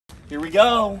Here we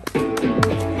go.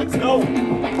 Let's go.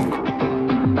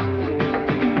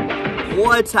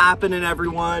 What's happening,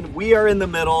 everyone? We are in the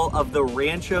middle of the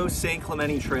Rancho San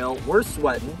Clemente Trail. We're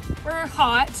sweating. We're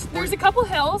hot. There's a couple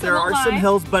hills. There are some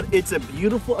hills, but it's a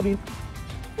beautiful, I mean,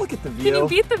 look at the view. Can you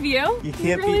beat the view? You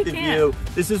can't beat the view.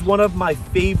 This is one of my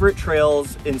favorite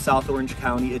trails in South Orange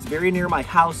County. It's very near my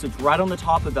house. It's right on the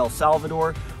top of El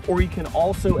Salvador, or you can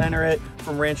also enter it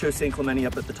from Rancho San Clemente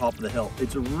up at the top of the hill.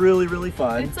 It's really, really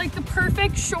fun. It's like the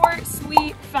perfect, short,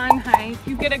 sweet, fun hike.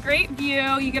 You get a great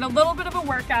view, you get a little bit of a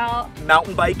workout.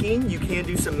 Mountain biking, you can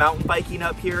do some mountain biking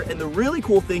up here. And the really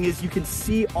cool thing is you can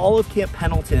see all of Camp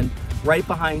Pendleton right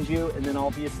behind you, and then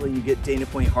obviously you get Dana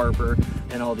Point Harbor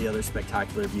and all the other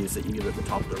spectacular views that you get at the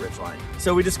top of the ridgeline.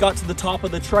 So we just got to the top of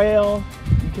the trail.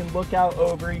 You can look out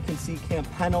over, you can see Camp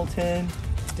Pendleton,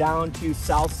 down to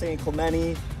South San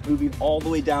Clemente, moving all the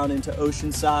way down into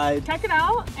Oceanside. Check it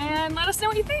out and let us know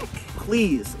what you think.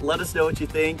 Please let us know what you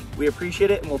think. We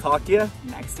appreciate it, and we'll talk to you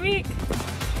next week.